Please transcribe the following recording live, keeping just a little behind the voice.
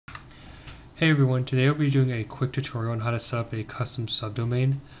Hey everyone, today I'll be doing a quick tutorial on how to set up a custom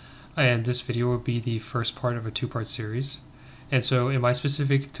subdomain, and this video will be the first part of a two-part series. And so in my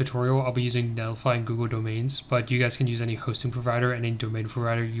specific tutorial, I'll be using Netlify and Google Domains, but you guys can use any hosting provider and any domain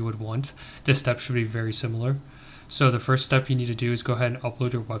provider you would want. This step should be very similar. So the first step you need to do is go ahead and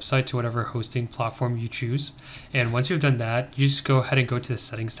upload your website to whatever hosting platform you choose. And once you've done that, you just go ahead and go to the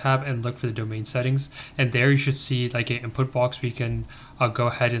settings tab and look for the domain settings. And there you should see like an input box where you can go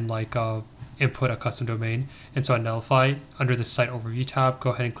ahead and input a custom domain. And so on Netlify, under the site overview tab,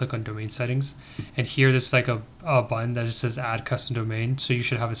 go ahead and click on domain settings. And here there's like a button that just says add custom domain. So you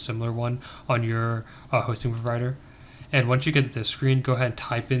should have a similar one on your hosting provider. And once you get to this screen, go ahead and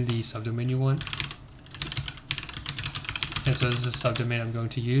type in the subdomain you want. And so this is the subdomain I'm going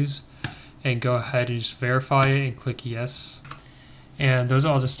to use. And go ahead and just verify it and click yes. And those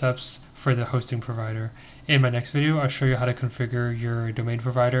are all the steps for the hosting provider. In my next video, I'll show you how to configure your domain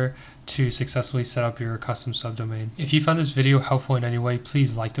provider to successfully set up your custom subdomain. If you found this video helpful in any way,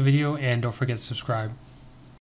 please like the video and don't forget to subscribe.